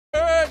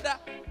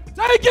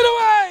Take it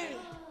away.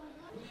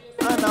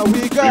 And now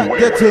we got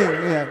the thing,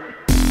 yeah.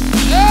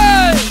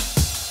 Hey!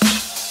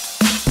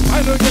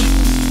 Final get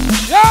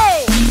yo!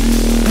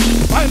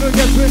 Final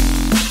get win.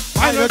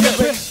 Final get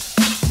win.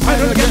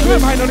 Final get win.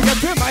 Final get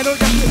win. Final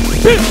get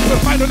win.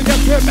 Final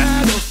get win,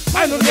 man.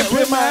 Final get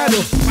win, man.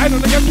 Final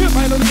get win.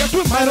 Final get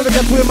win. Final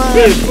get win, man.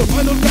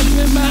 Final get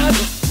win, man.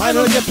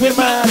 Final get win,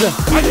 man.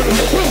 Final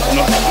get win.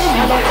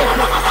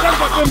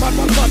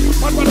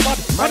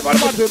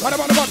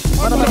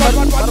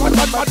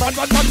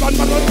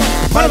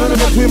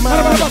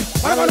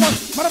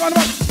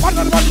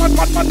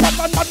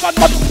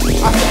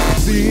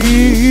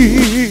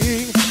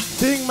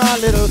 Sing my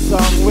little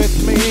song with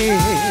me.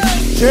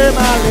 Share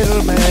my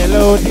little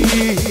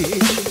melody.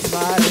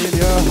 Smile in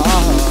your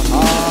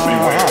heart.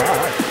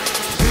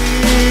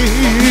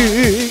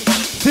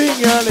 Sing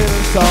your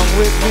little song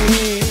with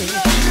me.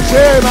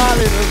 Share my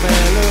little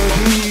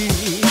melody.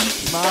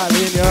 Smile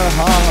in your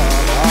heart.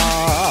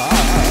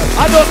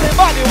 I know the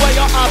money where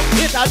you have,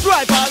 it a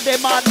drive all the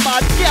man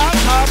can't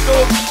have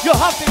no. You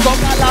have to come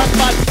along,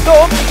 man.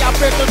 Don't be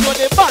afraid to show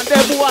the man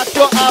them what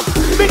you have.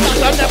 Because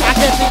you never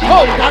get it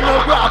out and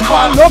no grab.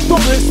 One love to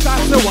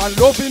Bristol, the one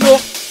love you know.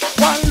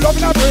 One love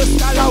in a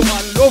Bristol,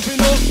 one love you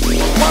know.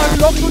 One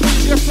love to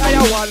DJ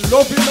Flyer, one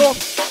love you know.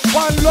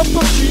 One love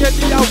to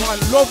Shady, one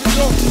love you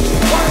know.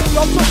 One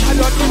love to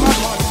Coyote,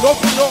 one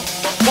love you know.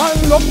 One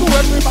love to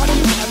everybody,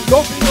 one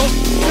love you know.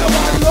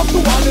 One love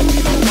to all the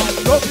people, one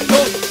love you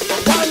know.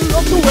 One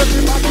love to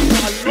everybody,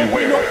 one love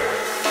you know.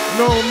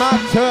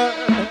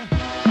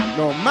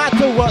 No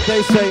matter what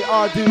they say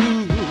or do,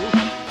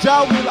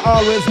 Jah will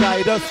always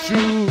guide us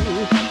through.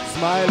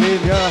 Smile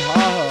in your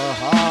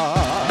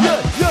heart.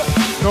 Yeah, yeah.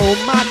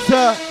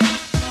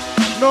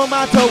 No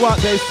matter what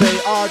they say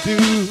or do,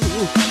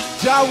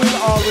 Jah will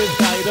always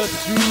guide us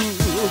through.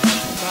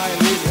 Smile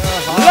in your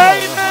heart.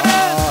 Ladies,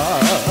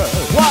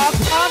 walk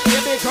on,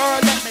 baby girl,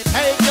 let me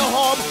take you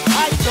home.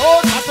 I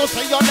don't have to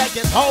see your leg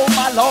is home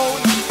alone.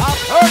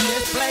 I've heard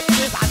this place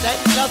is a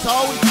danger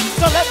zone.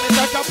 So let me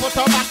take a put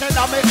her back in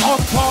my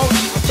compound.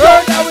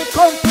 Murder, we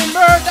come to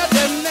murder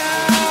them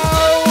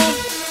now.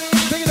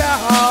 Sing it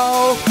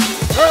out.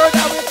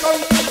 Murder, we come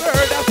to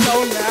murder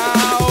so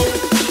now.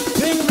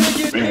 Sing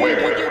wicked,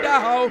 wicked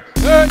out.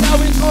 Murder,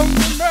 we come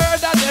to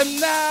murder them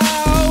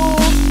now.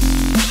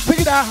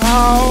 Sing it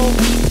out.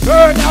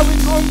 Murder, we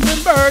come to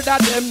murder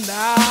them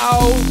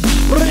now.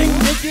 Bring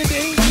wicked,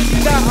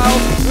 wicked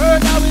out.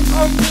 Murder, we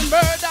come to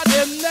murder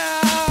them now.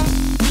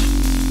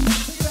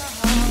 Sing it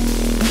out.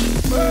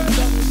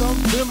 Murder, we come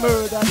to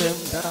murder them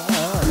now.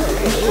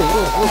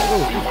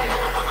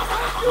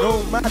 No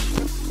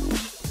matter.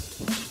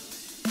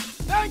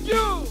 Thank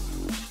you.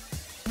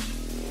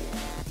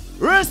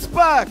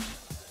 Respect.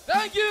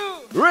 Thank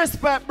you.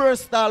 Respect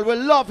Bristol. We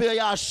love you.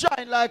 You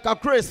shine like a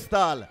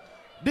crystal.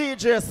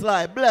 DJ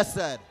Sly,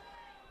 blessed.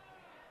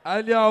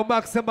 And yo,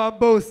 Maximum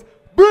Boost.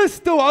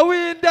 Bristol, are we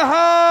in the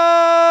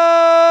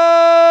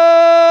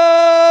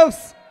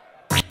house?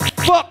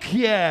 Fuck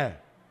yeah.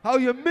 How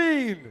you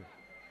mean?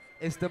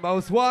 It's the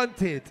most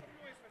wanted.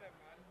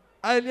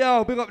 And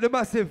yo, bring up the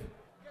Massive.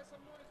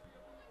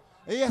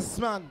 Yes,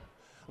 man.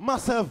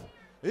 Massive.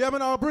 Yeah, man,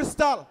 now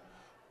Bristol.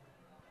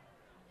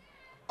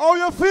 How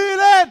you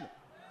feeling?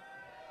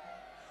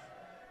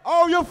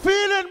 How you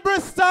feeling,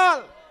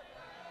 Bristol?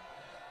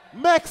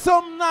 Make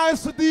some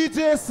nice for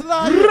DJ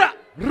Sly.